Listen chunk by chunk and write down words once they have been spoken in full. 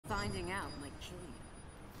finding out might kill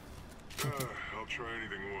you. I'll try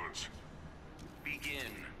anything once.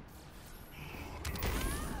 Begin.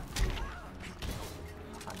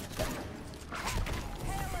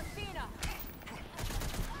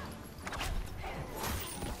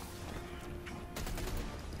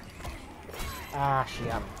 Ah, she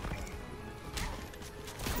got me.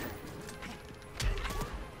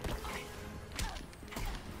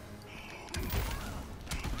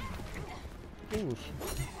 Ooh,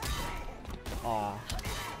 aw.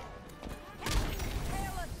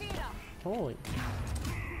 Holy.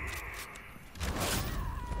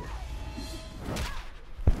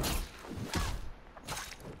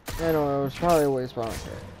 I know, it was probably a waste of it.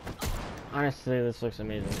 Honestly, this looks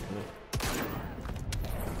amazing to me.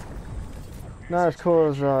 Not as cool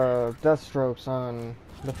as Deathstrokes on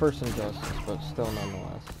the first Injustice, but still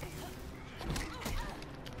nonetheless.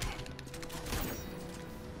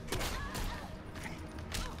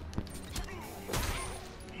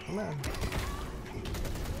 Come on.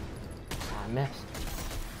 Ah, I missed.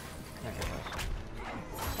 There it goes.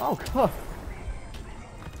 Oh, God.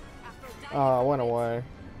 Oh, it went away.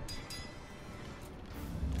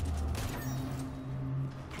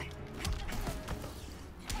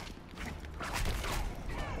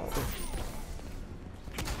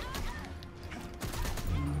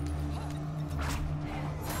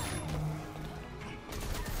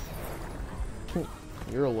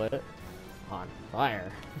 You're lit. On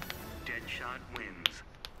fire. Deadshot wins.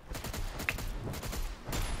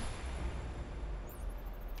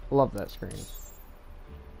 Love that screen.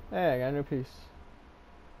 Hey, I got a new piece.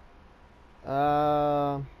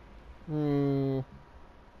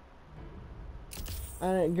 And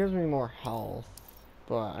it gives me more health.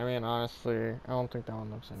 But, I mean, honestly, I don't think that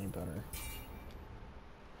one looks any better.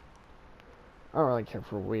 I don't really care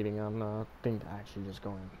for waiting on the thing to actually just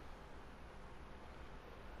go in.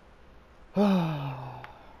 Hold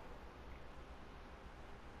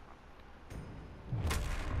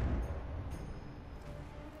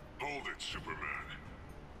it, Superman.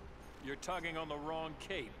 You're tugging on the wrong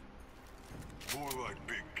cape. More like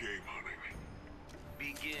big game hunting.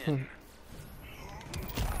 Begin.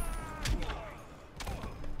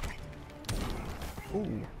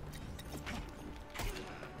 Ooh.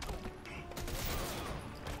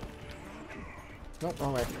 Nope,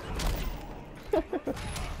 wrong way.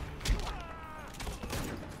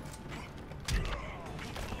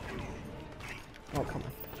 Oh, come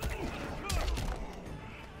on.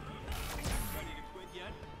 Ready to quit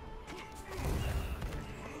yet?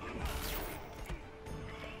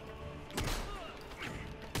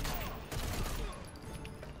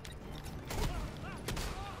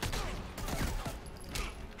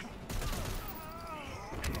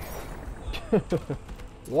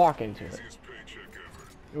 Walk into it. Easiest paycheck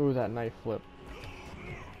ever. Ooh, that knife flip.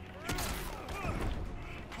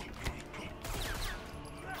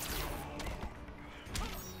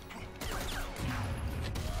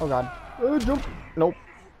 Oh god. Jump! Nope.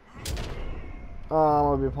 I'm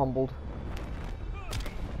gonna be pummeled.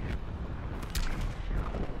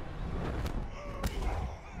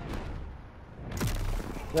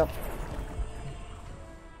 Yep.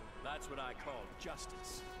 That's what I call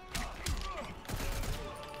justice.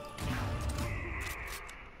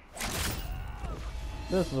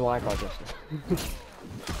 This is what I call justice.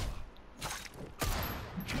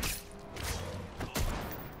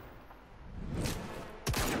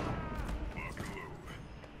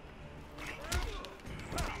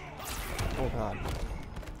 Oh god.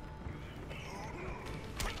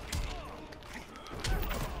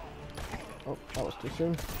 Oh, that was too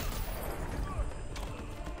soon.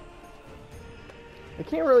 I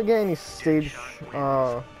can't really get any stage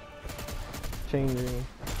changing.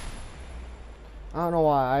 I don't know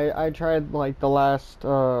why. I tried like the last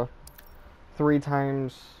 3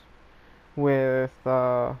 times with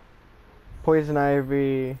Poison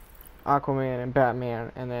Ivy, Aquaman, and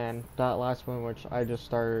Batman, and then that last one, which I just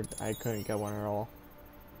started, I couldn't get one at all.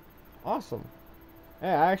 Awesome.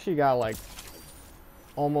 Yeah, I actually got like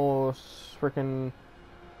almost freaking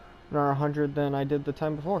another 100 than I did the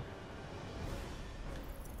time before.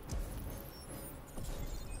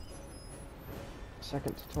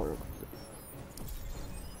 Second tutorial.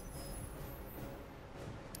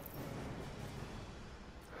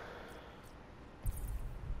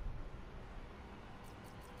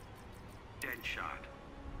 Deadshot.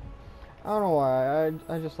 I don't know why,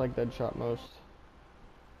 I just like Deadshot most.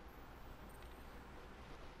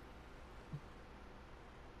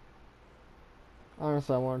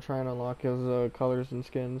 Honestly, I want to try and unlock his colors and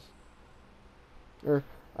skins. Or,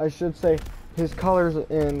 I should say, his colors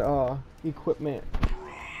and equipment. An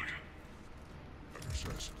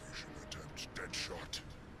assassination dead shot.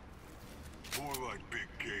 More like big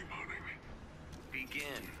game hunting.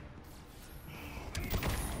 Begin.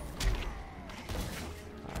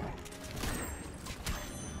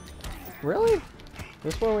 Really?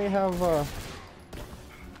 This one we have, what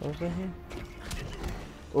was it here?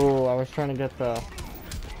 Oh, I was trying to get the...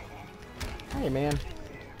 Hey, man.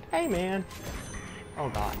 Hey, man. Oh,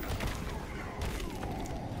 God.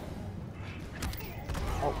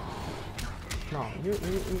 Oh. No, you need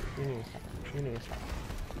to stop. You need to stop.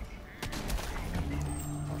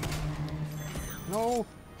 No.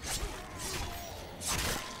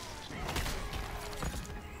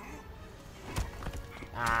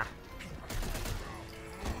 Ah.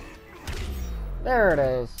 There it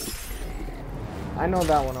is. I know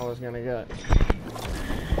that one I was gonna get.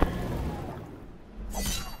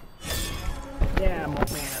 Yeah, my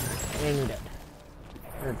man. You need it.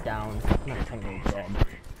 You're down. Not technically dead.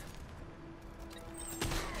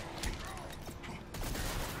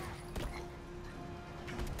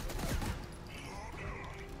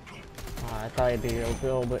 I thought it'd be a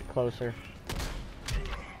little bit closer.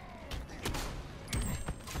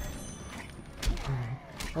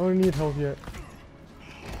 I don't need help yet.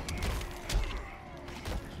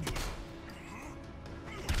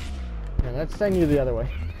 Yeah, let's send you the other way.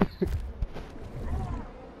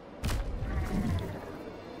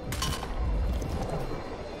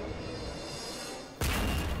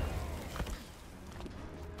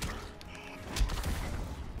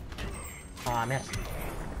 Oh, I missed.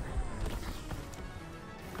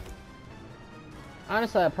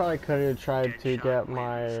 Honestly, I probably could have tried to get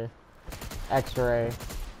my X-ray,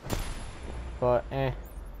 but eh.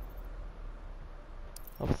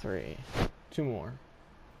 Level 3. 2 more.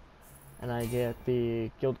 And I get the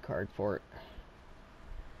guild card for it.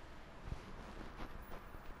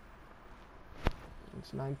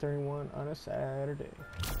 It's 9:31 on a Saturday.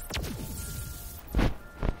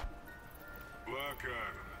 Black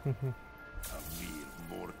Adam. A mere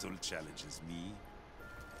mortal challenges me.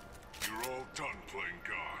 You're all done playing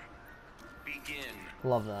God. Begin.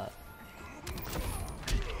 Love that.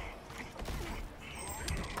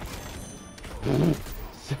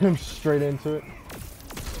 Send him straight into it.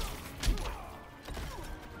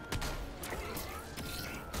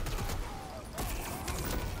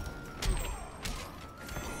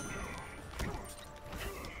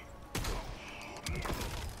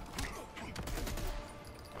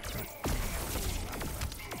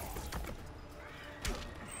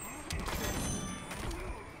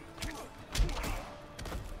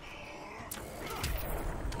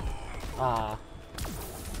 Ah.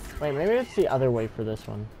 Wait, maybe it's the other way for this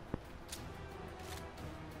one.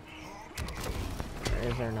 Or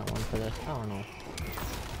is there not one for this? I don't know.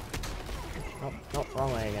 Nope, nope,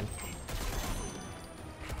 wrong way again.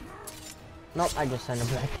 Nope, I just sent him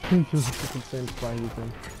back. Just the same spot he's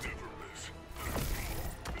in.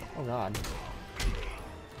 Oh god.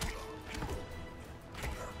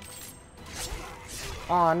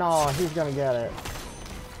 Oh no, he's gonna get it.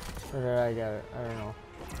 Or did I get it? I don't know.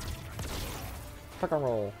 Fucking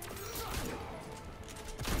roll.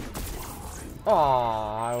 Oh,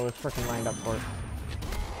 I was freaking lined up for it.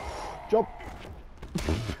 Jump!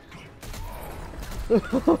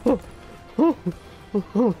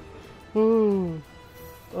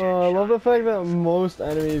 I love the fact that most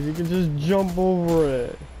enemies you can just jump over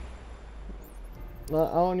it. I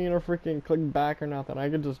don't need to freaking click back or nothing. I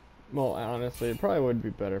could just, well, honestly, it probably would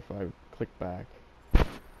be better if I click back.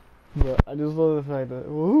 But I just love the fact that,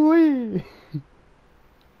 woo-wee!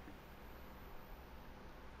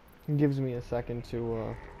 It gives me a second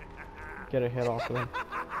to get a hit off of him.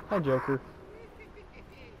 Hi, Joker.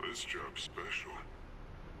 This job's special.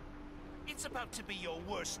 It's about to be your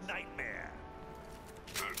worst nightmare.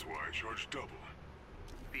 That's why I charge double.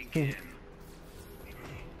 Begin.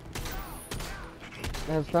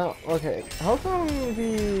 That's not okay. How come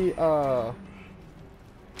the A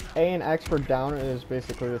and X for down is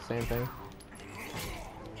basically the same thing?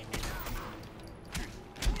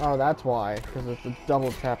 Oh, that's why, because it's a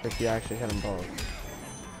double tap if you actually hit them both.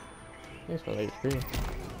 Thanks for the HP.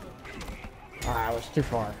 Ah, that was too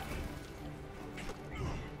far.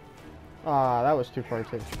 Ah, that was too far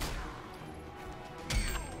too.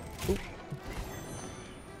 Oop.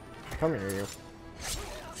 Come here, you.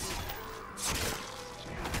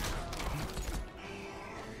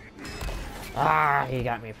 Ah, he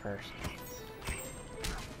got me first.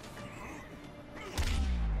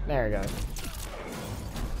 There we go.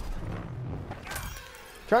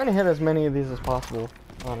 Trying to hit as many of these as possible,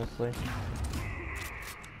 honestly.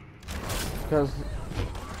 Because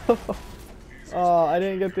oh, I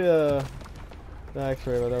didn't get the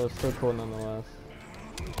X-ray, but that was still cool nonetheless.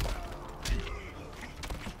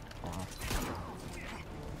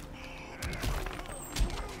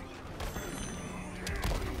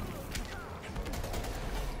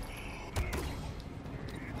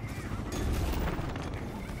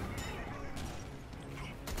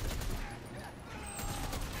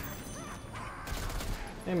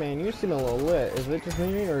 Hey man, you seem a little lit. Is it just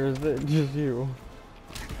me or is it just you?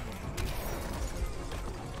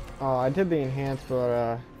 Oh, I did the enhance,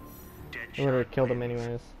 but it would have killed him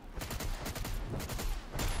anyways.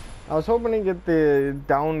 I was hoping to get the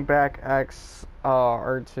down back X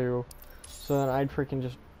R2, so then I'd freaking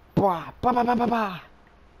just bah bah bah bah bah bah.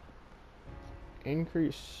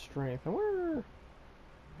 Increase strength. I wonder.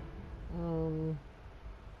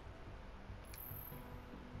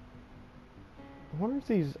 I wonder if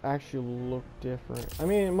these actually look different. I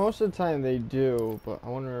mean, most of the time they do, but I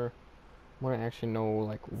wonder. I want to actually know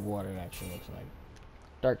like what it actually looks like.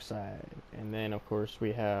 Dark side, and then of course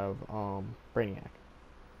we have Brainiac.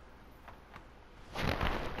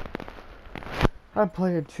 I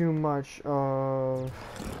played too much of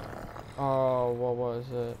what was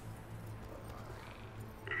it?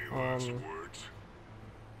 Any last words?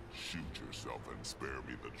 Shoot yourself and spare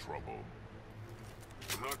me the trouble.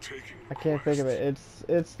 I'm not taking I can't think of it.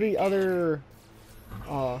 It's the other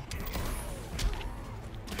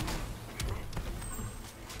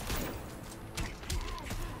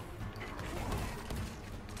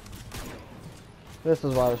this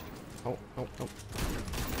is what I was oh.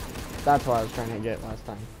 That's what I was trying to get last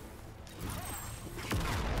time.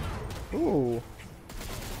 Ooh.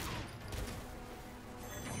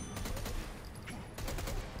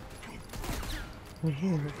 You're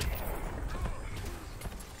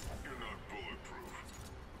not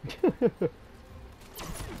bulletproof.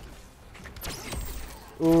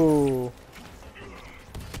 Ooh.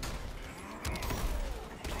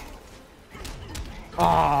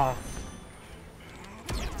 Ah.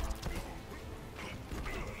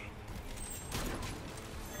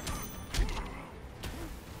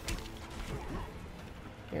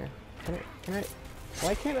 Here. Can I?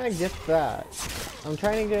 Why can't I get that? I'm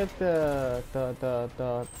trying to get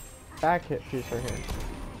the back hit piece right here.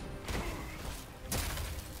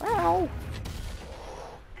 Ow!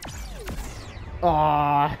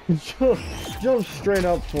 Ah, jump straight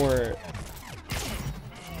up for it.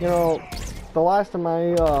 You know, the last time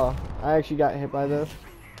I actually got hit by this,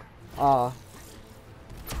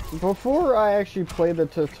 before I actually played the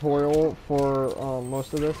tutorial for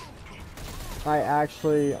most of this, I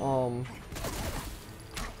actually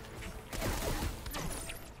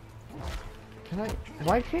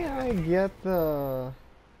why can't I get the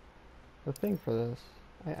thing for this?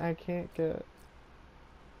 I can't get.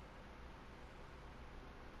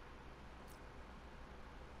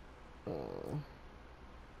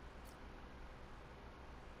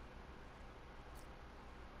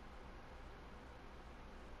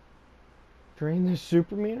 Drain the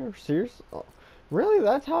super meter? Seriously? Oh, really?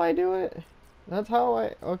 That's how I do it? That's how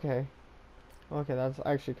I... Okay. Okay, that's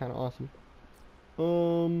actually kind of awesome.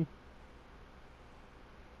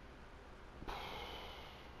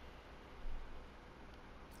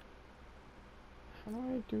 How do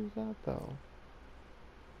I do that, though?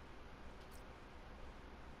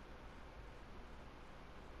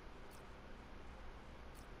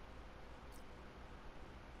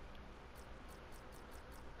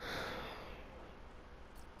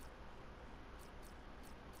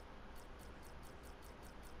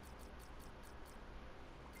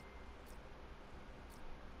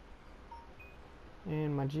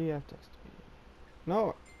 And my GF text me.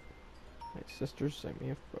 No! My sister sent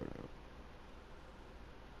me a photo.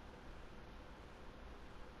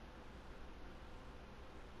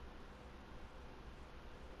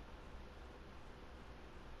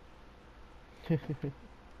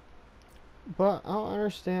 But I don't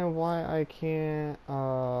understand why I can't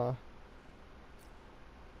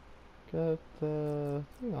get the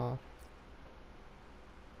thing off.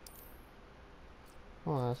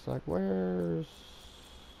 Hold on a sec, where's...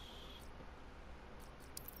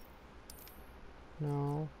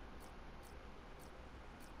 No.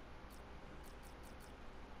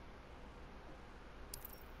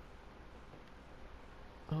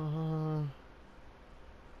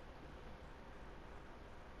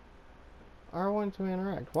 R1 to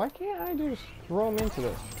interact. Why can't I just throw him into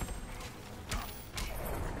this?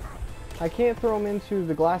 I can't throw him into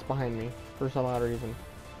the glass behind me for some odd reason.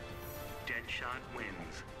 Deadshot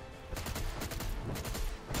wins.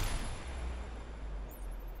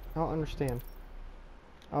 I don't understand.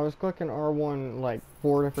 I was clicking R1 like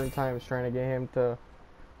 4 different times trying to get him to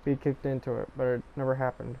be kicked into it, but it never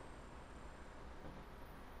happened.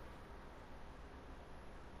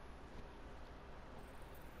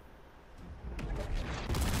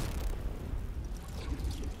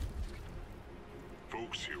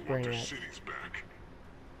 Folks here want their Brainiac. cities back.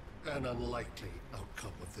 An unlikely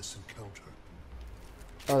outcome of this encounter.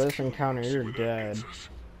 Oh, this encounter, you're dead.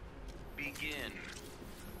 Begin.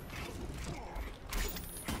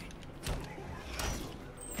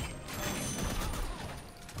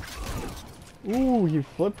 Ooh, you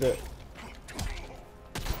flipped it.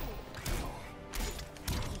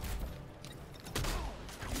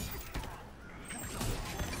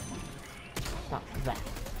 Stop that.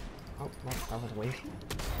 Oh, that was a waste.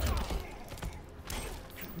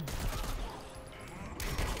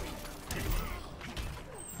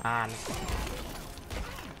 Ah, no.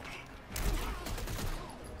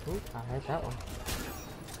 Ooh, I heard that one.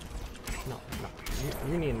 No,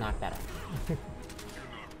 you need to knock that out.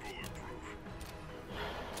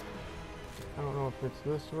 I don't know if it's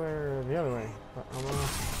this way or the other way, but I'm gonna...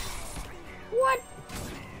 What?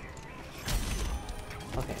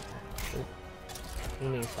 Okay. You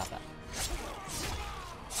need to stop that.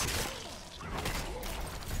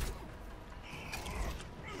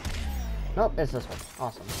 Nope, it's this one.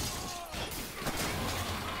 Awesome.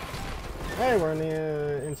 Hey, we're in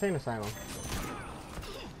the insane asylum.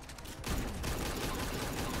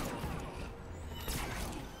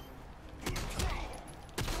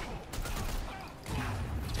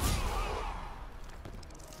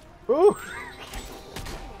 Ooh!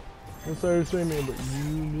 I'm sorry to say, man, but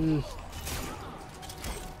you missed.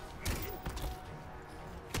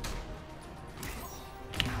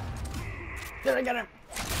 Did I get him?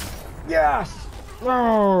 Yes!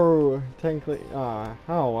 No! Technically, oh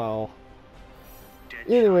well.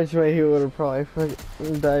 Either which way, he would have probably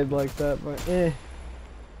fucking died like that, but eh.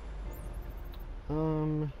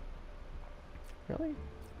 Really?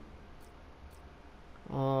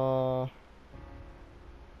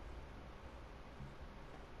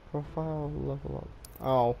 Profile level up.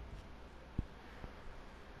 Oh.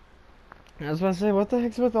 I was about to say, what the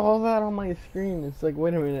heck's with all that on my screen? It's like,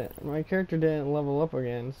 wait a minute, my character didn't level up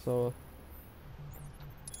again, so...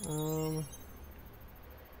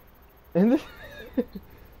 And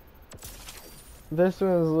this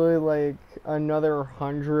one's literally like another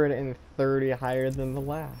 130 higher than the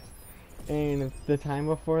last. And the time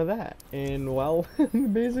before that. And well,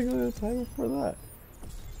 basically the time before that.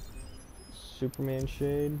 Superman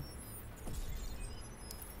Shade.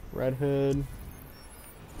 Red Hood.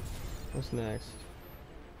 What's next?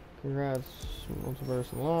 Congrats,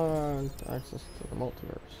 multiverse unlocked. Access to the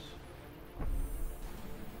multiverse.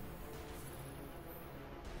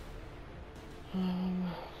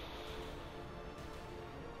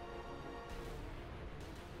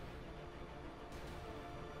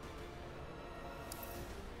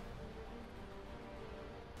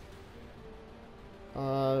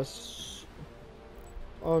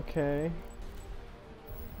 Okay.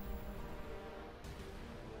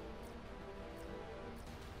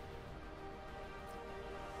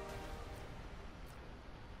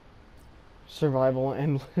 Survival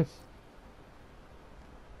endless.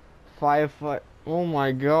 5 foot. Oh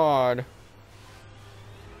my god.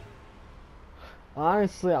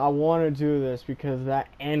 Honestly, I want to do this because that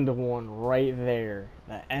end one right there,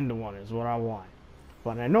 that end one is what I want.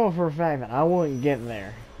 But I know for a fact that I wouldn't get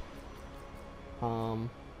there.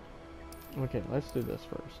 Okay, let's do this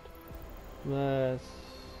first. Let's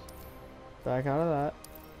back out of that.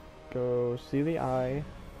 Go see the eye.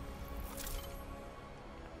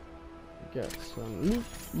 Get some loot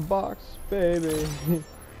box, baby.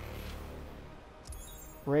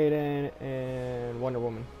 Raiden and Wonder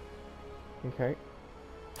Woman. Okay.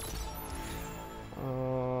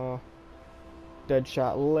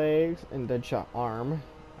 Deadshot legs and Deadshot arm.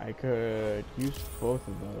 I could use both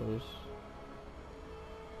of those.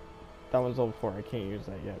 That one's level 4. I can't use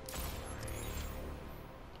that yet.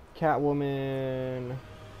 Catwoman.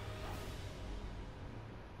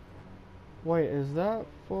 Wait, is that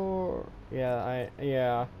for?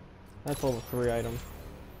 Yeah, that's level 3 item.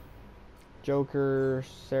 Joker,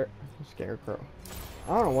 Scarecrow.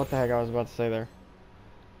 I don't know what the heck I was about to say there.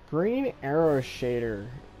 Green Arrow Shader.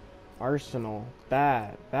 Arsenal.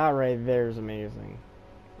 That right there is amazing.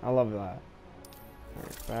 I love that.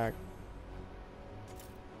 Alright, back.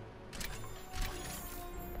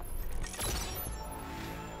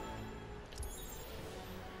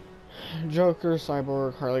 Joker,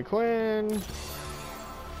 Cyborg, Harley Quinn.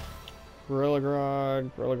 Gorilla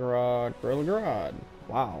Grodd.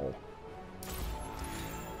 Wow.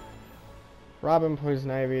 Robin,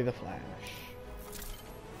 Poison Ivy, The Flash.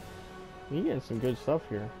 You getting some good stuff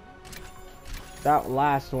here. That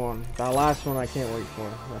last one I can't wait for.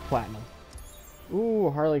 The Platinum. Ooh,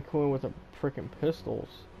 Harley Quinn with the frickin' pistols.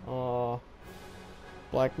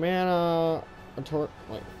 Black Mana,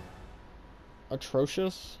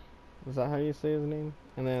 Atrocious. Is that how you say his name?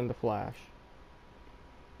 And then the Flash.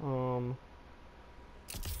 I'm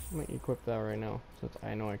gonna equip that right now since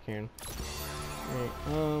I know I can.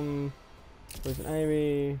 Alright, Poison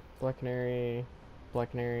Ivy, Black Canary,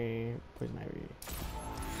 Poison Ivy.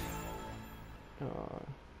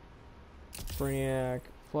 Brainiac,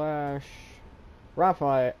 Flash,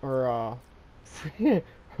 Raphael, or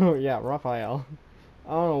oh yeah, Raphael. I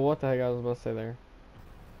don't know what the heck I was about to say there.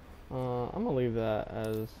 I'm gonna leave that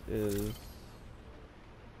as is.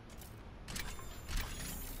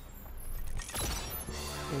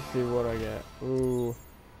 Let's see what I get. Ooh.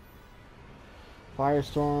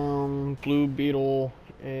 Firestorm, Blue Beetle,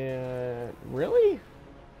 and... Really?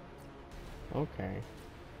 Okay.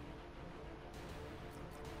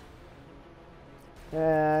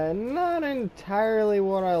 Not entirely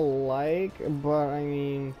what I like, but I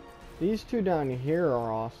mean, these two down here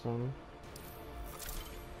are awesome.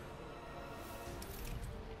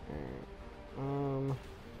 Okay.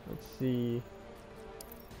 Let's see.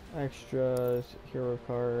 Extras, hero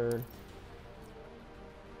card.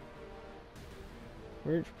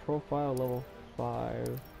 Reach profile level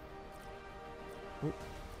 5.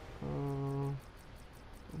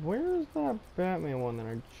 Where's that Batman one that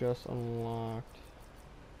I just unlocked?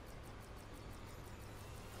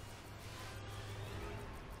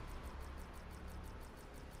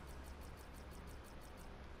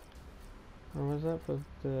 Or was that for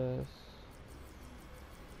this?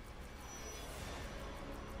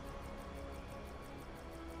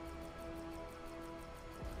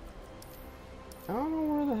 I don't know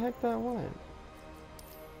where the heck that went.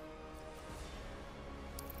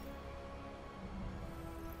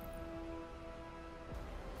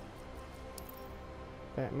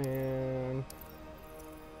 Batman.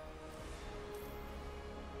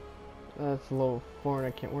 That's level 4 and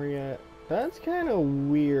I can't wear yet. That's kind of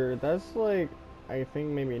weird. That's like, I think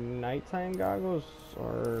maybe nighttime goggles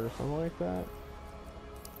or something like that.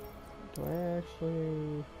 Do I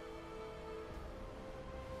actually...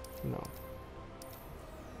 No.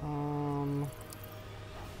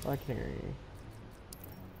 Black Canary.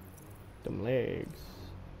 Them legs.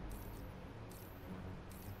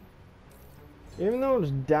 Even though it's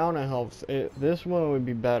down a health, this one would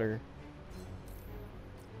be better.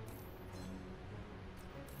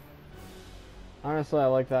 Honestly, I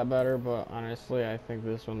like that better, but honestly, I think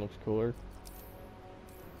this one looks cooler.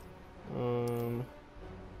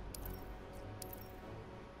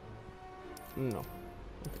 No.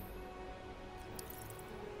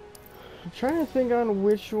 I'm trying to think on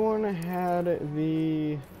which one had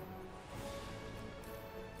the...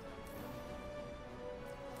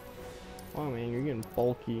 Oh man, you're getting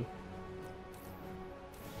bulky.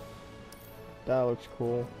 That looks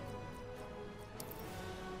cool.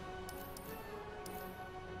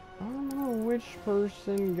 I don't know which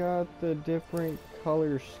person got the different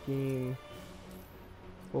color scheme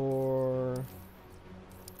for...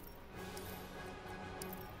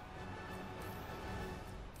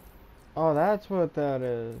 Oh, that's what that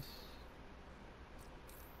is.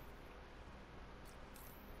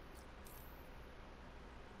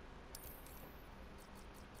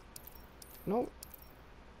 Nope.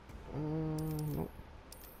 Nope.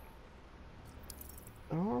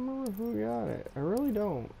 I don't remember who got it. I really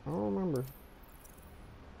don't. I don't remember.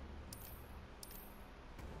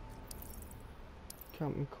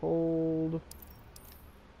 Captain Cold.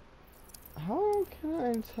 How can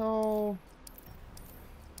I tell?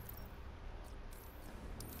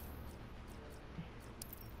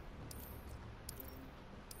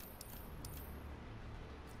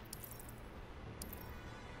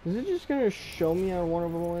 Is it just gonna show me on one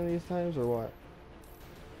of these times or what?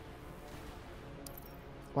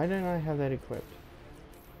 Why didn't I have that equipped?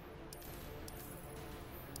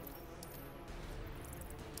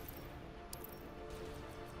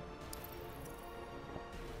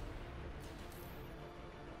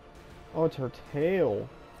 Oh, it's her tail.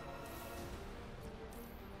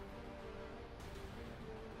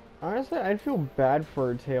 Honestly, I'd feel bad for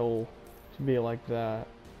her tail to be like that.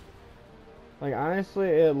 Like, honestly,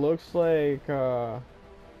 it looks like, oh,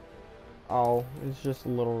 it's just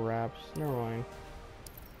little wraps. Never mind.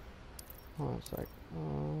 Hold on a sec.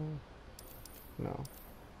 No.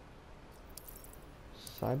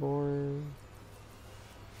 Cyborg.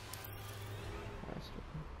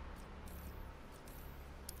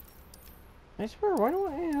 I swear, why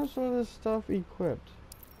don't I have some of this stuff equipped?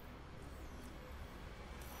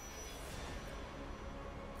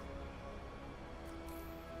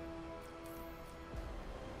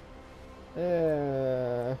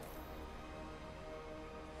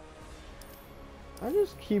 I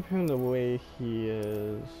just keep him the way he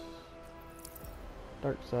is.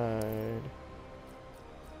 Dark side.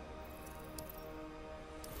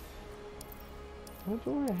 What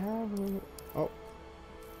do I have? Oh.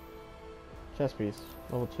 Chest piece.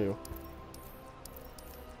 Level 2.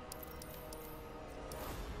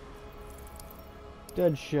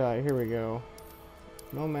 Deadshot. Here we go.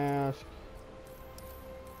 No mask.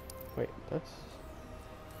 Wait, that's...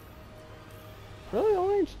 Really? The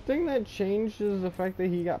only thing that changed is the fact that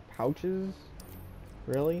he got pouches?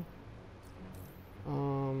 Really?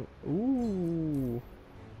 Ooh.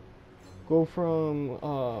 Go from,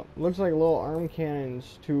 looks like little arm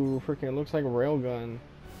cannons to freaking looks like a railgun.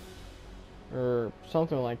 Or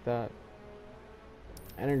something like that.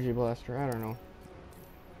 Energy blaster, I don't know.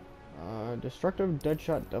 Destructive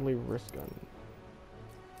deadshot deadly wrist gun.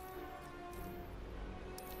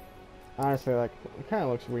 Honestly, like, it kind of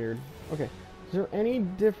looks weird. Okay, is there any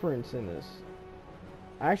difference in this?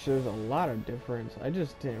 Actually, there's a lot of difference. I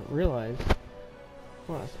just didn't realize.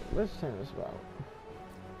 Hold on a second, let's turn this about.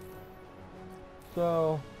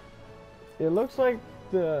 So, it looks like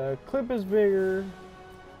the clip is bigger,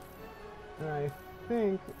 and I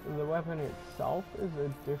think the weapon itself is a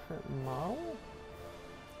different model.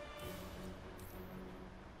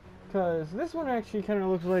 Because this one actually kind of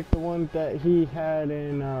looks like the one that he had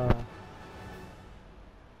in,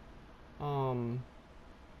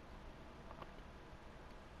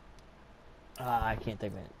 I can't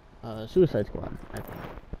think of it. Suicide Squad, I think.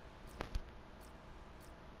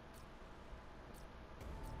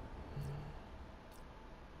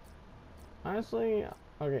 Honestly,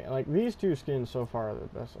 okay, like these two skins so far are the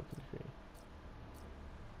best looking to me.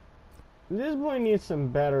 This boy needs some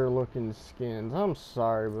better looking skins. I'm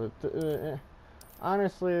sorry, but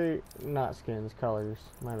honestly, not skins, colors.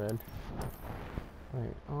 My bad.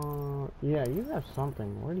 Wait, yeah, you have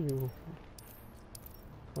something. What do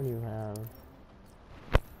you have?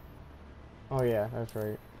 Oh yeah, that's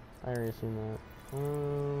right. I already seen that.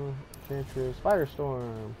 Chantress,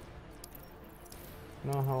 Firestorm.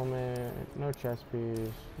 No helmet, no chest piece,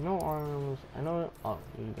 no arms. I know. Oh,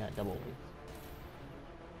 you got double weight.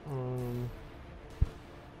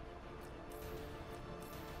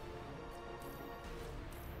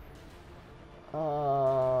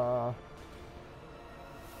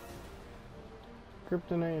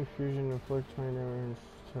 Kryptonite infusion inflicts 20 damage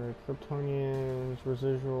to Kryptonians,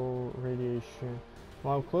 residual radiation.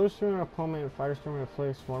 While close to an opponent, Firestorm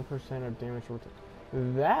inflicts 1% of damage with it.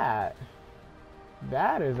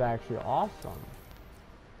 That is actually awesome.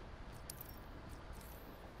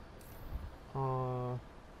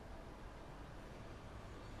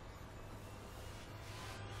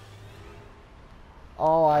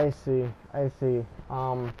 Oh, I see.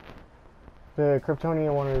 The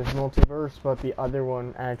Kryptonian one is multiverse, but the other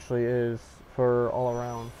one actually is for all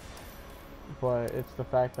around. But it's the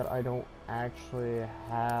fact that I don't actually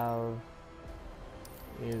have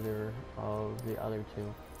either of the other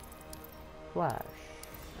two. Flash.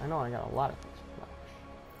 I know I got a lot of things for Flash.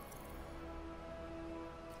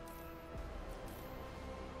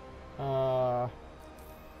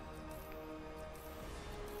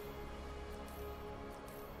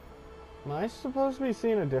 Am I supposed to be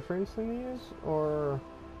seeing a difference in these, or...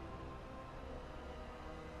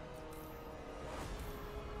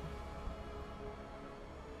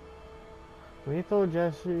 Lethal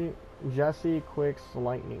Jesse Quick's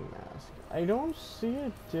lightning mask. I don't see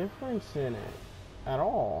a difference in it at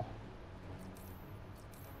all.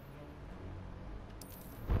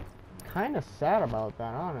 Kind of sad about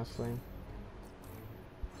that, honestly.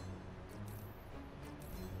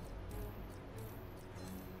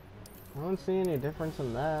 I don't see any difference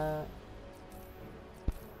in that.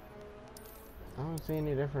 I don't see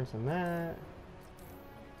any difference in that.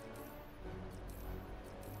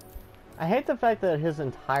 I hate the fact that his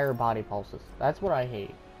entire body pulses. That's what I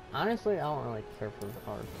hate. Honestly, I don't really care for the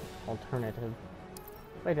alternative.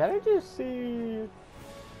 Wait, did I just see...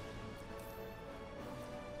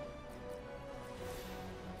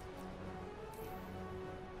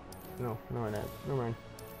 No, I didn't. Never mind.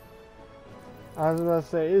 I was about to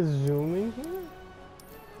say, is zooming here?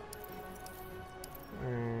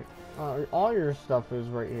 Alright. All your stuff is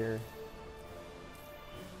right here.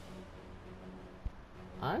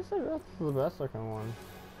 Honestly, that's the best looking one.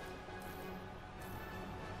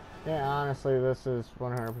 Yeah, honestly, this is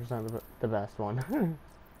 100% the best one.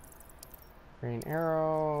 Green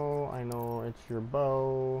arrow. I know it's your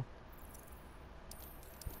bow.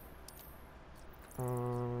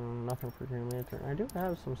 Nothing for Green Lantern. I do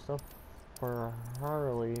have some stuff for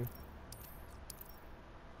Harley.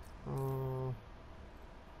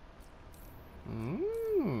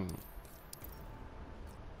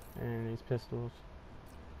 And these pistols.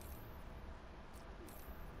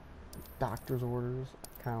 Doctor's orders.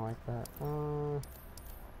 Kind of like that.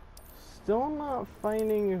 Still not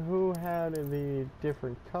finding who had the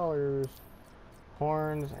different colors.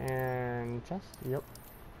 Horns and chest. Yep.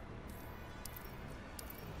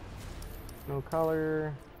 No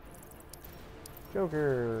color.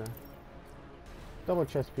 Joker. Double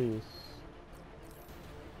chest piece.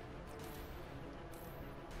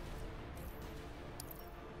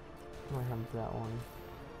 I might have that one.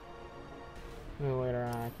 Maybe later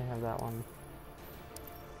on I can have that one.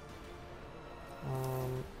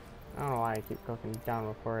 I don't know why I keep cooking down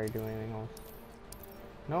before I do anything else.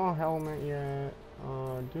 No helmet yet.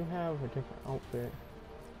 Do have a different outfit,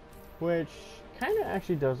 which kind of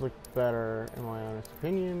actually does look better in my honest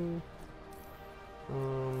opinion.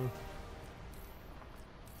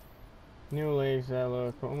 New legs that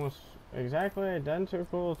look almost exactly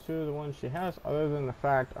identical to the one she has, other than the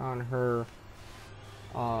fact on her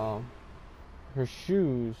her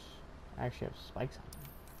shoes actually have spikes on them.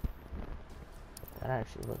 That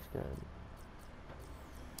actually looks good.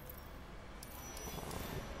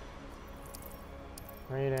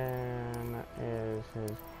 Raiden is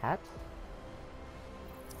his hat.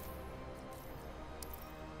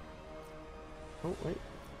 Oh, wait.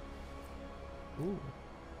 Ooh.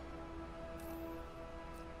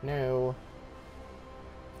 No.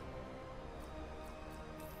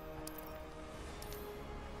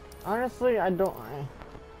 Honestly, I didn't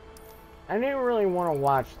really want to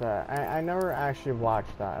watch that. I never actually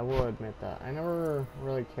watched that. I will admit that. I never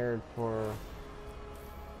really cared for...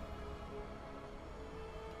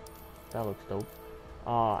 That looks dope.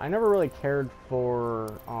 I never really cared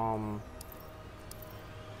for,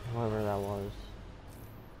 whatever that was.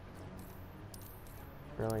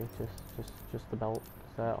 Really? Just the belt?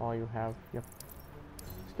 Is that all you have? Yep.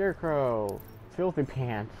 Scarecrow! Filthy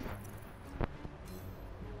pants.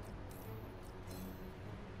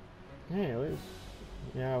 Hey, at least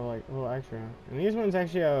you have like a little extra. And these ones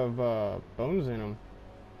actually have bones in them.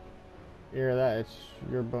 You hear that? It's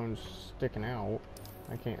your bones sticking out.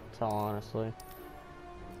 I can't tell honestly.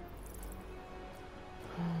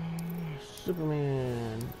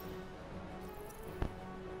 Superman.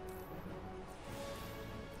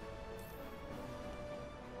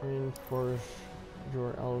 Reinforce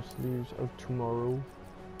your elf sleeves of tomorrow.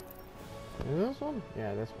 Is this one?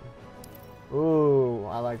 Yeah, this one. Ooh,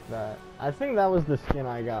 I like that. I think that was the skin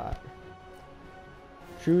I got.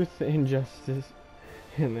 Truth, Injustice,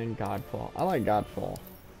 and then Godfall. I like Godfall.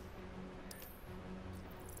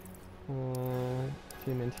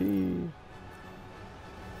 TMNT.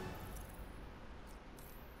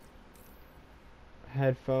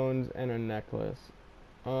 Headphones and a necklace.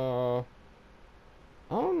 I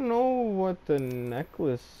don't know what the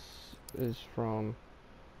necklace is from.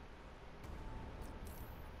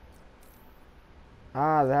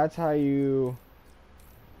 Ah, that's how you...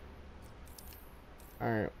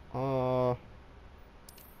 Alright,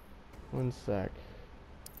 one sec.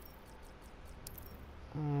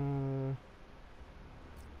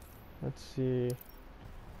 Let's see.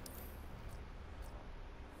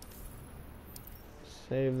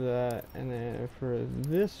 Save that, and then for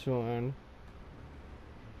this one,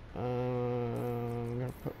 I'm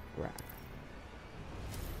gonna put rack.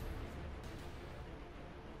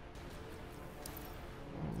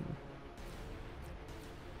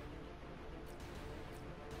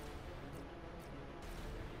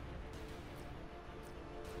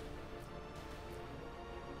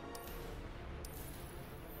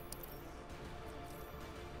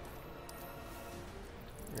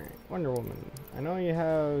 Alright, Wonder Woman. I know you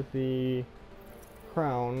have the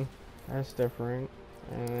crown, that's different,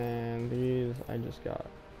 and then these I just got.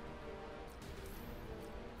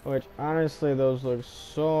 Which, honestly, those look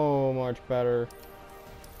so much better,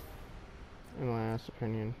 in my ass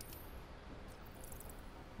opinion.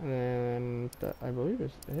 And then, that, I believe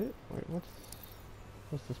is it? Wait, what's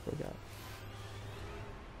this boy got?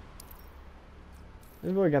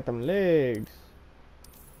 This boy got them legs.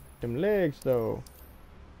 Them legs, though.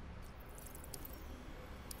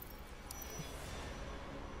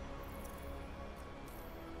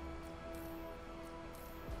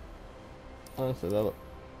 Honestly, that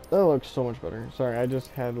looks so much better. Sorry, I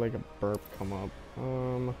just had like a burp come up.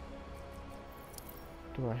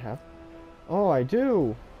 Do I have? Oh, I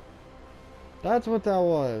do! That's what that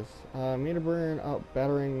was. Meter burn up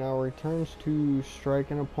battering now returns to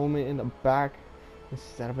strike an opponent in the back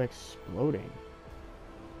instead of exploding.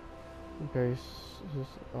 Base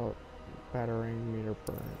battering meter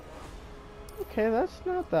burn. Okay, that's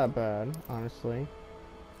not that bad, honestly.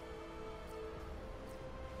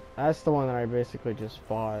 That's the one that I basically just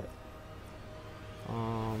fought.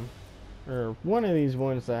 Or one of these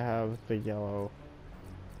ones that have the yellow.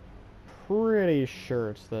 Pretty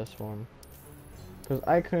sure it's this one. Because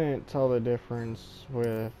I couldn't tell the difference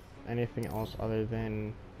with anything else other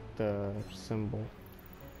than the symbol.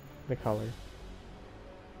 The color.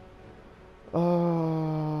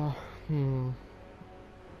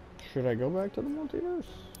 Should I go back to the multiverse?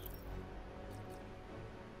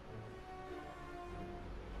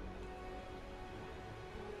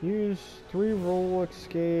 Use 3 roll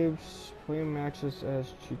escapes, play matches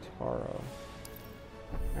as Chitara.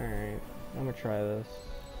 Alright, I'm gonna try this.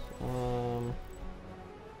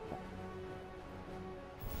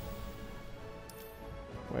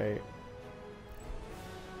 Wait.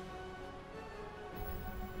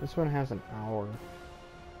 This one has an hour.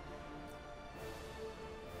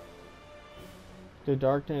 The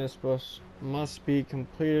darkness must be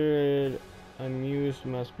completed. Amused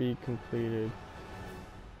must be completed.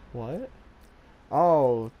 What?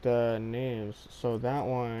 Oh, the names. So that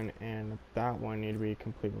one and that one need to be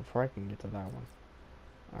complete before I can get to that one.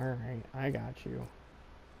 Alright, I got you.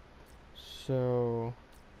 So...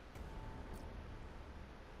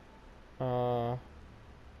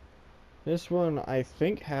 this one I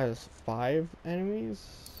think has 5 enemies.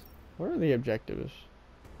 What are the objectives?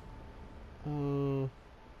 No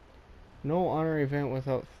honor event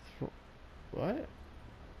without... what?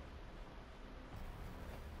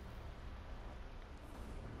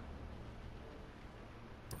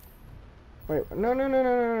 Wait,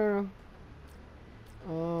 no.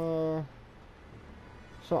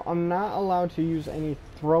 So I'm not allowed to use any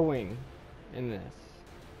throwing in this.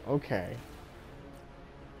 Okay.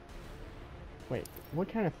 Wait, what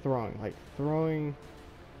kind of throwing? Like throwing...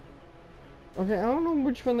 okay, I don't know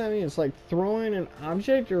which one that means. Like throwing an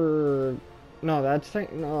object or... no, that's...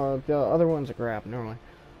 no, the other one's a grab, normally.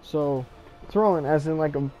 So, throwing as in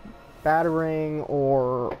like a battering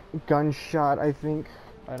or gunshot, I think.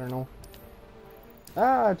 I don't know.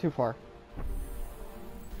 Ah, too far.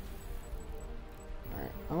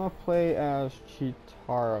 Alright, I'm gonna play as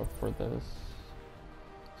Chitara for this.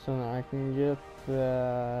 So that I can get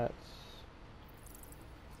that...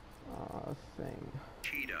 thing.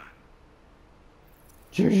 Cheetah.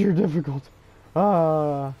 Choose your difficult.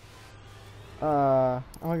 I'm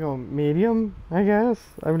gonna go medium, I guess.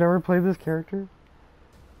 I've never played this character.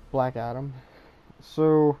 Black Adam.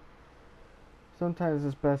 So, sometimes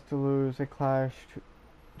it's best to lose a clash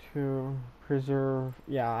to preserve...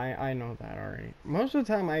 yeah, I know that already. Most of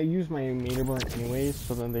the time I use my meter burn anyways,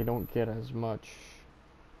 so then they don't get as much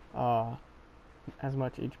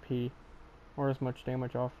HP or as much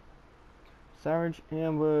damage off. Savage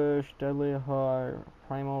Ambush, Deadly Hook,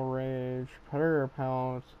 Primal Rage, Predator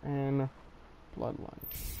Pounce, and Blood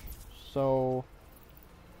Lunge. So...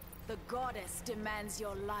 The goddess demands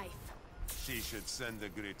your life. She should send a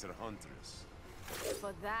greater huntress.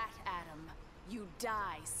 For that, Adam, you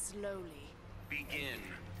die slowly. Begin.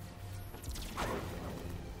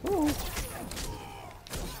 ooh.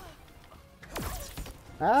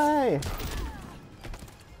 Hey!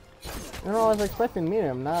 You know, I was expecting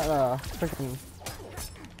medium, not freaking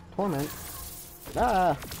torment.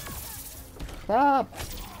 Ah! Stop!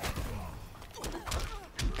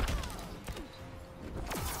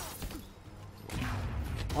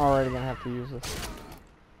 Already gonna have to use this.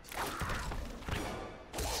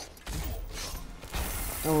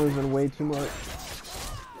 I'm losing way too much.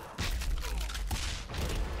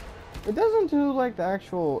 It doesn't do like the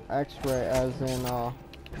actual X-ray as in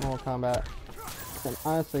Mortal Kombat. I'm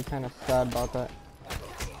honestly kind of sad about that.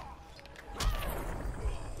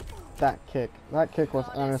 That kick was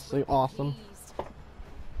honestly awesome.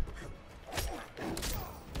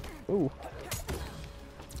 Ooh.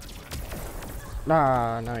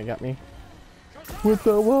 Ah, now he got me. With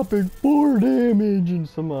that whopping 4 damage and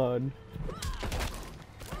some mod.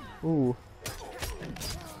 Ooh.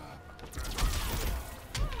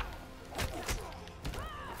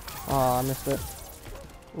 Ah, I missed it.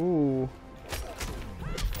 Ooh.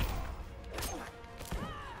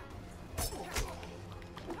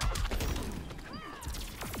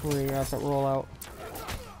 We got that rollout.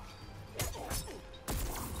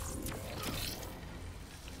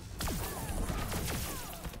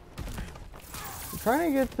 I'm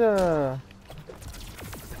trying to get the...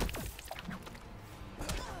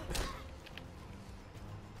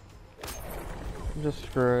 just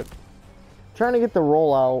screw it. I'm trying to get the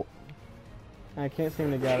rollout. I can't seem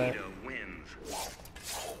to get it.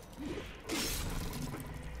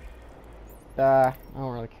 I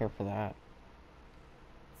don't really care for that.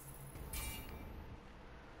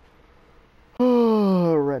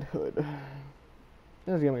 Red Hood.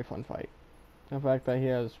 This is gonna be a fun fight. The fact that he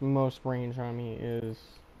has most range on me is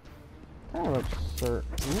kind of absurd.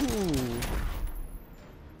 Ooh.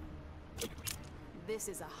 This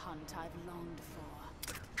is a hunt I've longed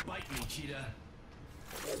for. Bite me, Cheetah.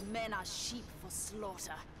 Men are sheep for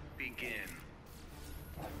slaughter. Begin.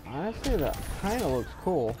 Honestly, that kind of looks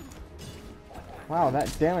cool. Wow,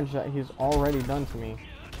 that damage that he's already done to me.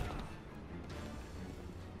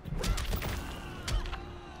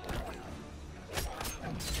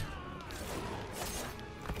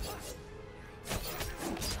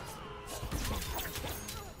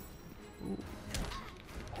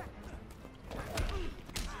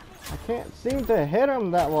 can't seem to hit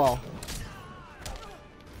him that well.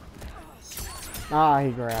 Ah,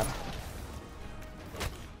 he grabbed.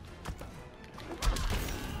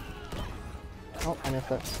 Oh, I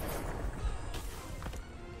missed it.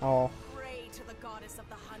 Oh. Pray to the goddess of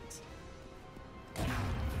the hunt.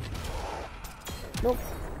 Nope.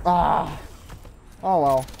 Ah. Oh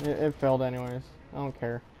well, it failed anyways. I don't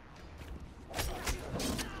care.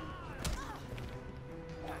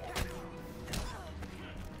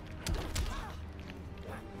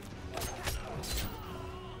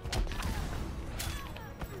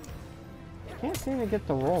 Can't seem to get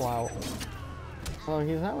the roll out. So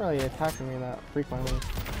he's not really attacking me that frequently.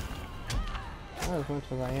 Not as much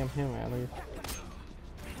as I am him, at least.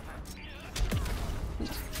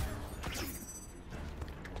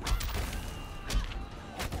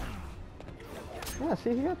 Yeah,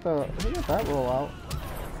 see, he got that roll out.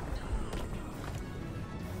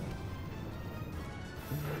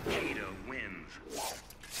 Ada wins.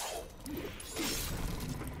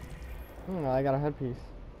 I got a headpiece.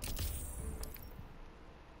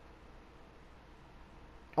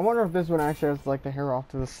 I wonder if this one actually has like the hair off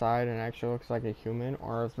to the side and actually looks like a human,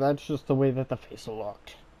 or if that's just the way that the face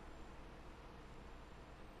looked.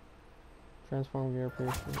 Transform gear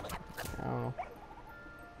piece. I don't know.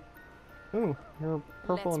 Ooh, you're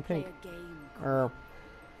purple and pink. Or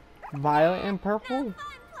violet and purple?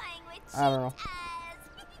 I don't know.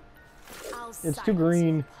 It's too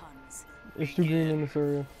green. It's too green in this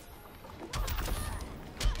area.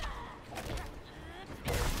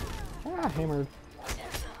 Ah, hammered.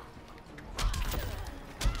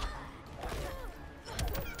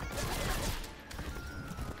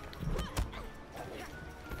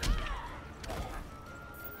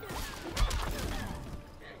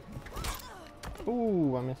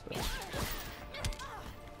 Ooh, I missed it.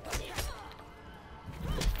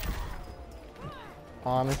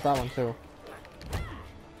 Oh, I missed that one too.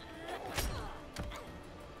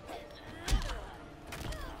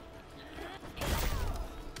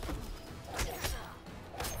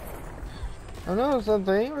 I noticed that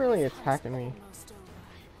they ain't really attacking me.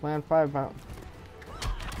 Land 5 bound.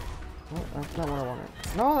 Oh, that's not what I wanted.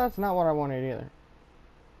 No, that's not what I wanted either.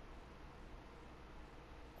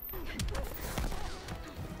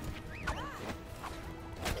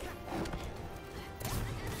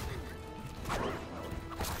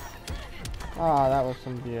 Ah, that was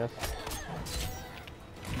some BS.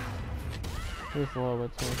 Just a little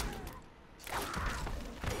bit too.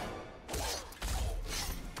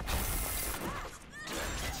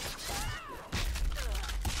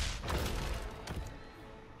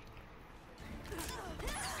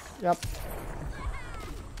 Yep.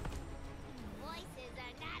 Voices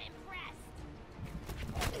are not impressed.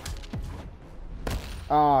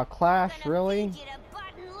 Ah, Clash, really? Need you to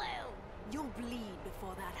button Lou. You'll bleed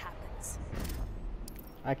before that happens.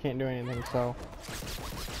 I can't do anything, so.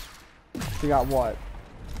 She got what?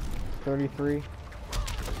 33?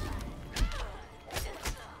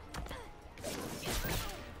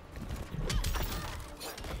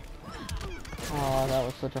 Oh, that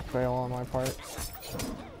was such a fail on my part.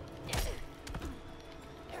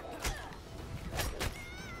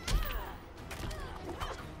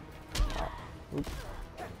 Oops.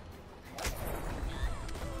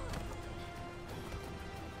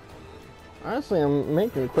 Honestly, I'm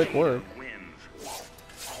making quick work.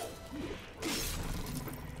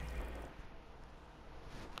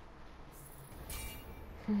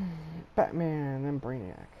 Batman, then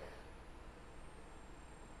Brainiac.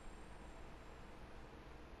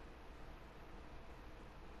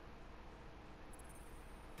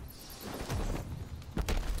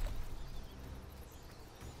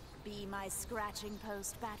 Be my scratching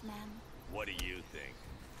post, Batman. What do you think?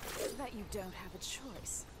 That you don't have a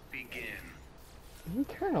choice. Begin. He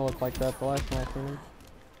kind of looked like that the last time I seen him.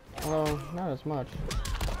 Although, not as much.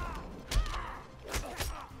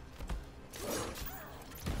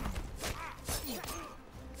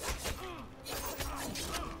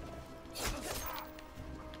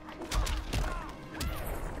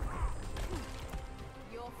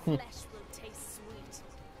 Your flesh will taste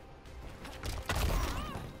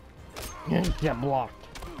sweet. Get blocked.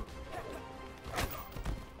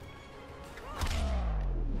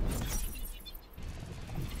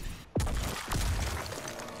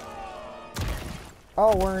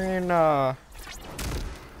 Oh, we're in, oh,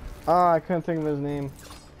 I couldn't think of his name.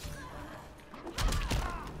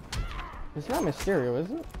 It's not Mysterio, is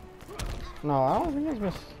it? No, I don't think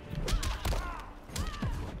it's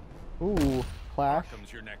Ooh, Clash.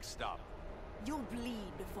 Comes your next stop. You'll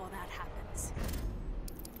bleed before that happens.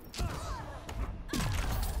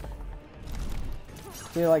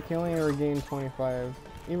 See, like, he only regained 25.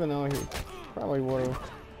 even though he probably would have.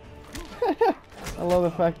 I love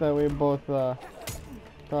the fact that we both thought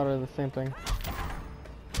of the same thing.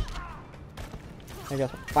 I guess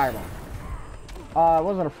fireball. It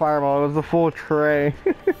wasn't a fireball, it was the full tray.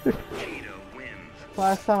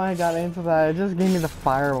 Last time I got into that, it just gave me the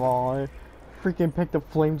fireball. I freaking picked up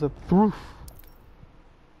flames of truth.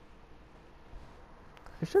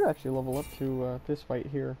 I should actually level up to this fight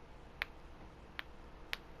here.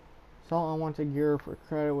 Sell unwanted gear for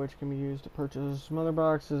credit, which can be used to purchase mother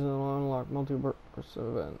boxes and unlock multiverse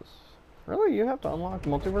events. Really? You have to unlock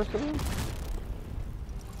multiverse events?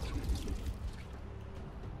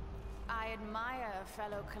 I admire a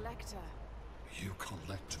fellow collector. You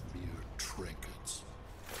collect mere trinkets.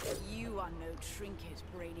 You are no trinket,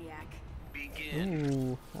 Brainiac. Begin.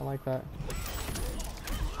 Ooh, I like that.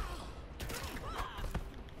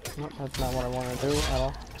 Nope, that's not what I want to do at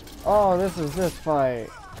all. Oh, this is this fight.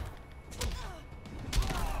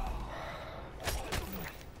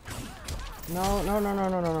 No, no, no, no,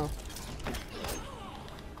 no, no, no.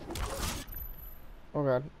 Oh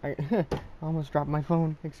god, I almost dropped my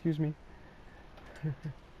phone. Excuse me.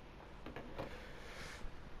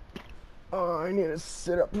 Oh, I need to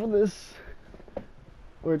sit up for this.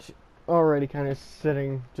 Which, already kind of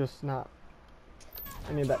sitting, just not.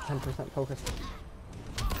 I need that 10% focus.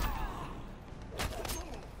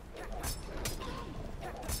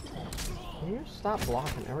 Can you stop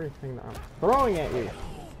blocking everything that I'm throwing at you?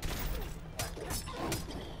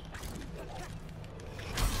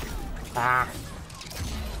 Ah!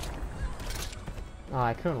 Oh,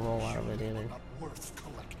 I couldn't roll out of it either. Not worth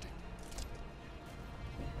collecting.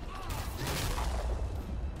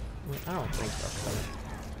 I don't think so.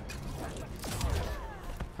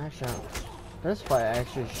 Actually, this fight I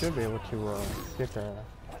actually should be able to get the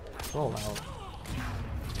roll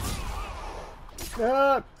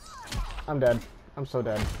out. I'm dead. I'm so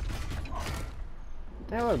dead.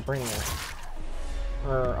 They would bring it.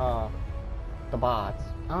 Or, the bots.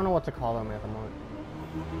 I don't know what to call them at the moment.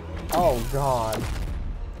 Oh, God.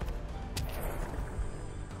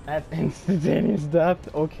 That's instantaneous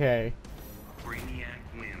death? Okay. Brainiac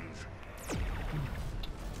wins.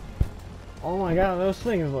 Oh my god, those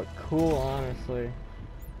things look cool, honestly.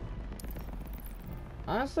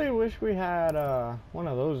 Honestly, wish we had, one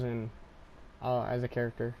of those in, as a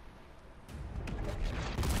character.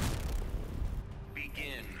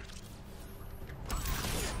 Begin.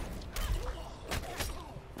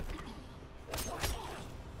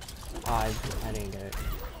 Oh, I didn't get it.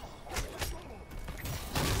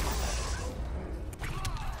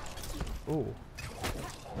 Ooh.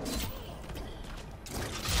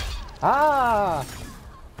 Ah!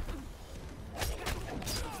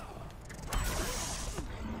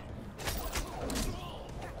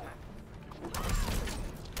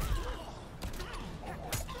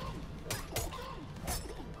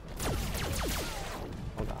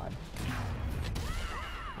 Oh god.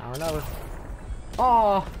 Now another.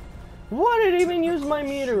 Oh! Why did it even use my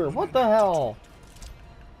meter? What the hell?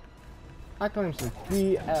 I claim some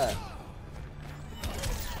BS.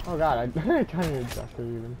 Oh god, I kind of adjusted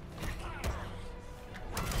even.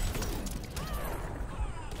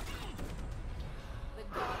 The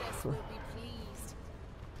goddess will be pleased.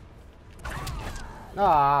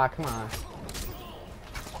 Ah, come on.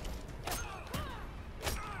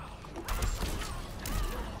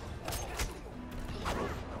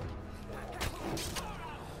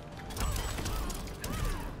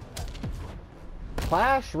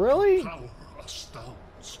 Flash, really? Power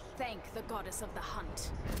astounds. Thank the goddess of the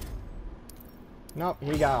hunt. Nope,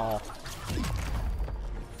 he got all.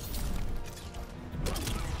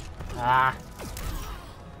 Ah.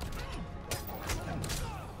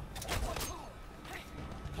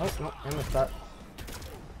 Oh, no, I missed that.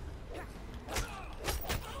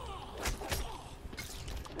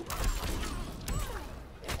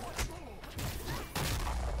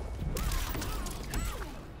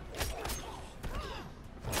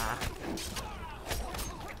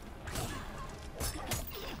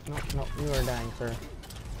 No, you are dying, sir.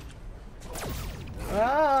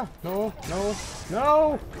 Ah! No, no,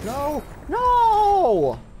 no, no,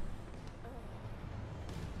 no!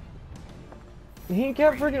 He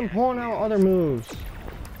kept freaking pulling out other moves.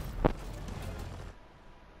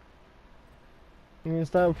 And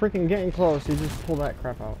instead of freaking getting close, he just pulled that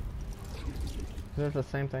crap out. Is it the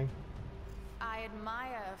same thing? I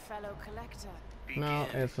admire a fellow collector. No,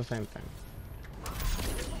 it's the same thing.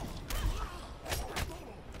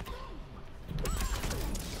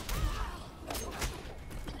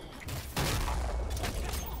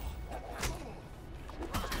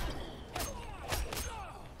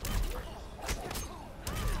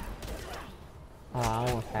 I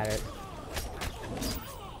almost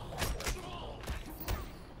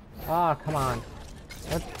Ah, come on.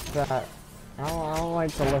 What's that? I don't like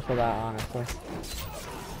the look of that, honestly.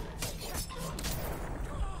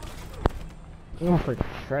 I'm freaking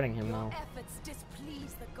shredding him though. Efforts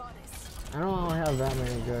displease the goddess. I don't have that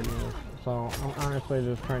many good moves, so I'm honestly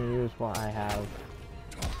just trying to use what I have.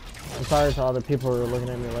 I'm sorry to all the people who are looking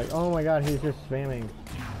at me like, oh my god, he's just spamming.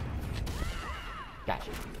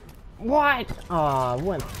 Gotcha. What? Aw,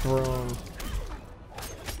 went through him.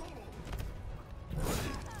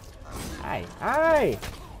 Hi, hi!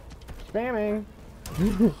 Spamming!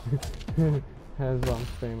 Has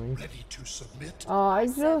spamming. Ready to submit? Oh, I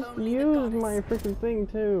just used my freaking thing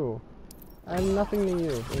too. I have nothing to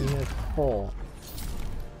use, and he has full.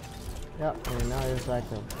 Yep, and now he's back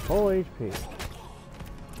to full HP.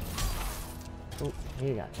 Oh,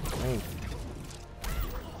 he got range.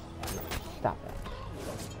 No, stop that.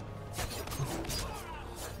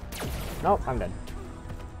 Nope, I'm dead.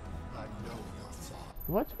 I know your flaw.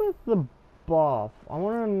 What's with the buff? I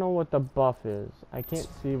want to know what the buff is. I can't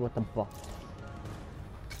see what the buff is.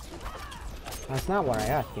 That's not what I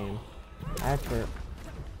asked, game. I asked for...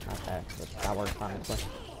 Okay, that works, honestly.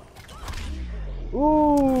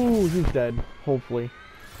 Ooh, he's dead. Hopefully.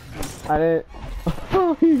 I didn't...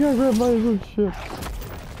 Oh, he got grabbed by his own ship.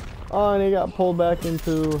 Oh, and he got pulled back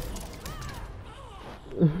into...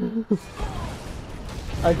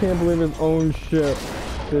 I can't believe his own ship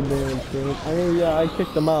did damage to him. I mean, yeah, I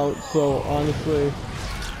kicked him out, so honestly,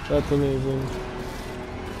 that's amazing.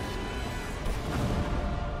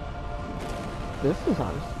 This is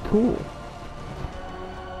honestly cool.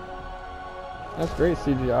 That's great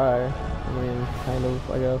CGI. I mean, kind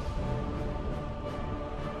of, I guess.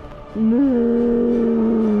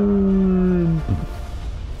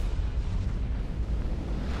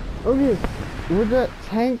 Okay, would that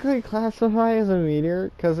technically classify as a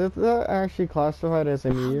meteor? Because if that actually classified as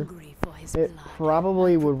a meteor, it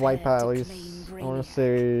probably would wipe out at least, I want to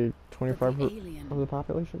say, 25% of the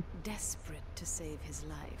population. Desperate to save his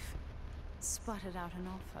life, sputtered out an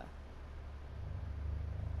offer.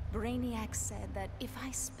 Brainiac said that if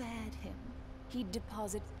I spared him, he'd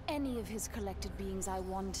deposit any of his collected beings I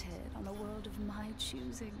wanted on a world of my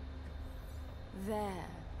choosing. There,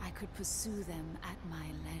 I could pursue them at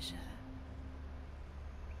my leisure.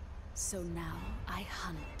 So now I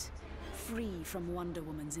hunt, free from Wonder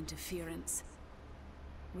Woman's interference.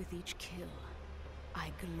 With each kill,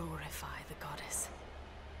 I glorify the goddess.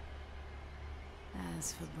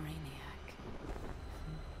 As for Brainiac,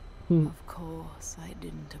 of course I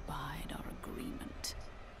didn't abide our agreement.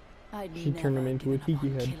 I'd She turned him into a tiki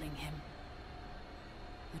head. killing him.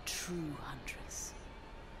 A true huntress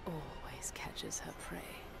always catches her prey.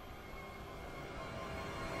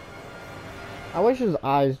 I wish his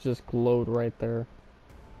eyes just glowed right there.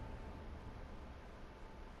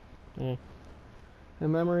 In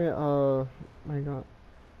memory of... my god.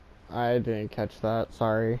 I didn't catch that,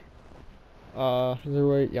 sorry. Is it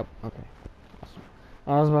right? Yep, okay.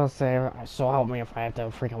 I was about to say, so help me if I have to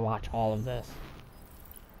freaking watch all of this.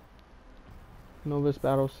 Novus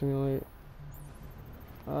Battle Simulate.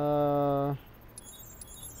 Oh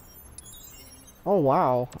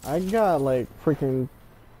wow, I got like freaking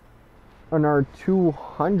another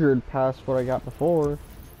 200 past what I got before.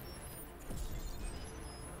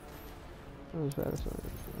 What was that?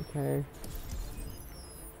 Okay.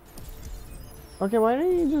 Okay, why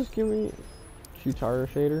didn't you just give me Chitara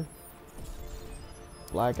shader?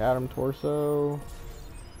 Black Adam torso.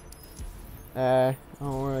 I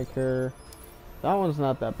don't really care. That one's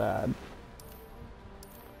not that bad.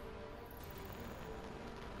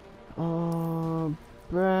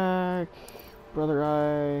 Back. Brother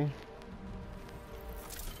Eye.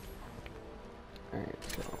 Alright,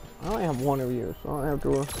 so I only have one of you, so I don't have to.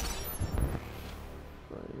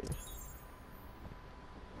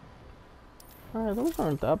 Alright, those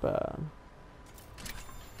aren't that bad.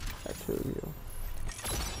 Got two of you.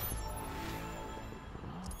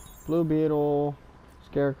 Blue Beetle,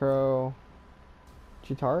 Scarecrow,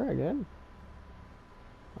 Chitara again.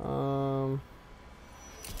 Yeah,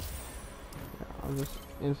 I'll just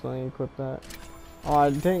instantly equip that. Oh, I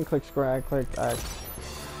didn't click square, I clicked X.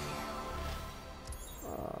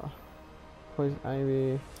 Poison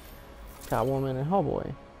Ivy, Catwoman, and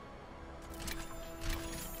Hellboy.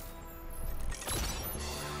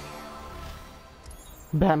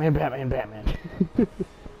 Batman, Batman, Batman.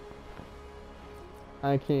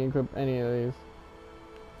 I can't equip any of these.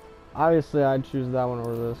 Obviously, I'd choose that one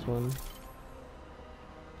over this one.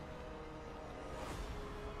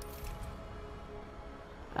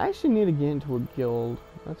 I actually need to get into a guild.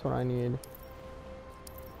 That's what I need.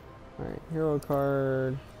 Alright, hero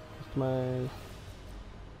card. Customize.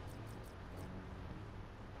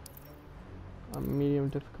 medium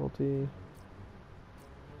difficulty.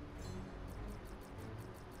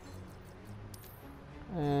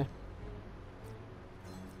 Eh.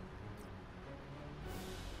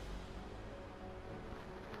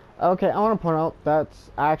 Okay, I want to point out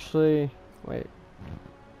that's actually, wait.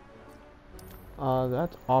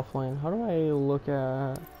 That's offline. How do I look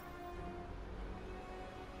at?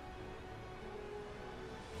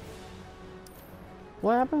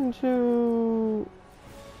 What happened to?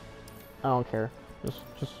 I don't care.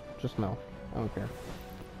 Just no. I don't care.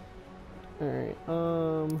 All right.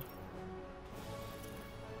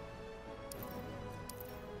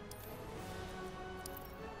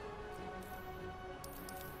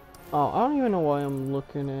 Oh, I don't even know why I'm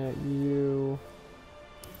looking at you.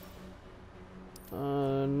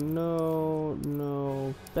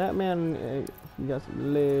 No. Batman, you got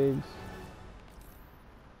some legs.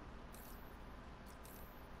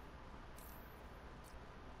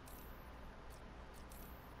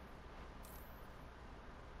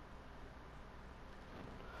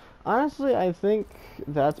 Honestly, I think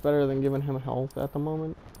that's better than giving him health at the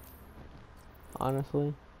moment.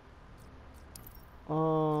 Honestly.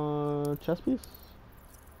 Chess piece?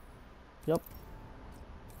 Yep.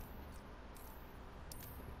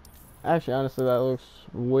 Actually, honestly, that looks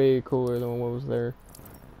way cooler than what was there.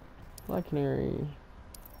 Black Canary.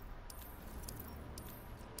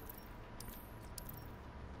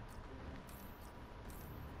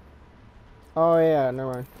 Oh yeah,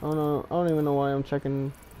 never mind. Oh no, I don't even know why I'm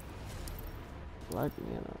checking Black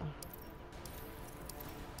Mana.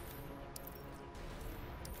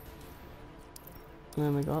 And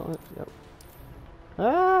then the gauntlet, yep.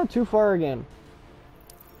 Ah, too far again.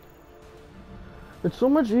 It's so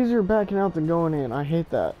much easier backing out than going in. I hate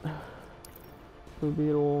that. Blue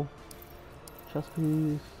Beetle. Chess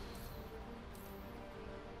piece.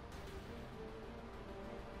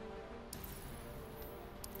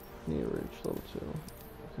 Need a reach level 2.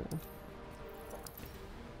 Okay.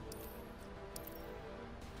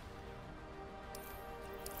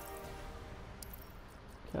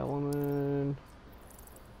 Catwoman.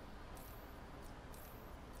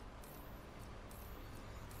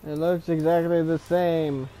 It looks exactly the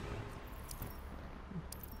same.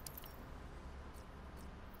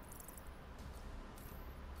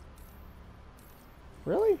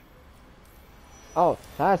 Really? Oh,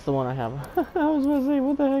 that's the one I have. I was gonna say,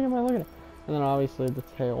 what the heck am I looking at? And then obviously the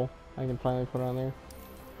tail. I can finally put on there.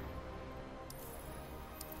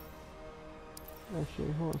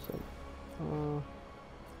 Actually, hold on a sec.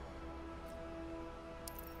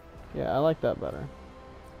 Yeah, I like that better.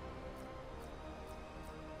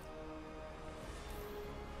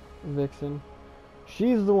 Vixen.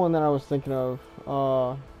 She's the one that I was thinking of,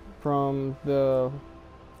 from the,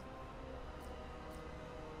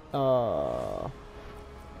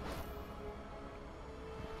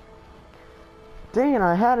 dang it,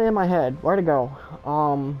 I had it in my head. Where'd it go?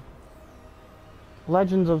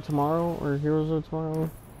 Legends of Tomorrow, or Heroes of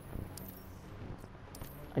Tomorrow?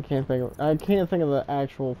 I can't think of the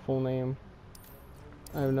actual full name.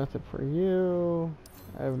 I have nothing for you.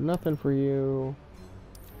 I have nothing for you.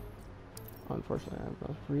 Unfortunately, I have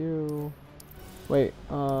nothing for you. Wait,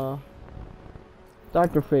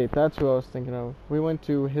 Dr. Fate, that's who I was thinking of. We went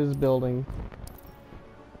to his building.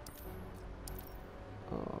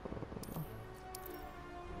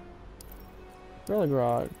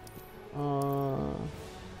 Religrod.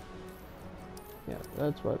 Yeah,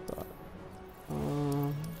 that's what I thought.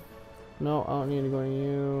 No, I don't need to go to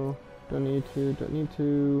you. Don't need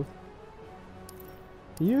to.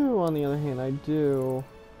 You, on the other hand, I do.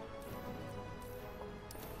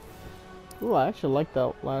 Ooh, I actually like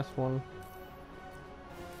that last one.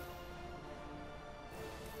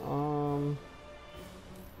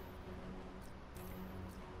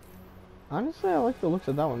 Honestly, I like the looks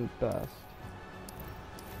of that one best.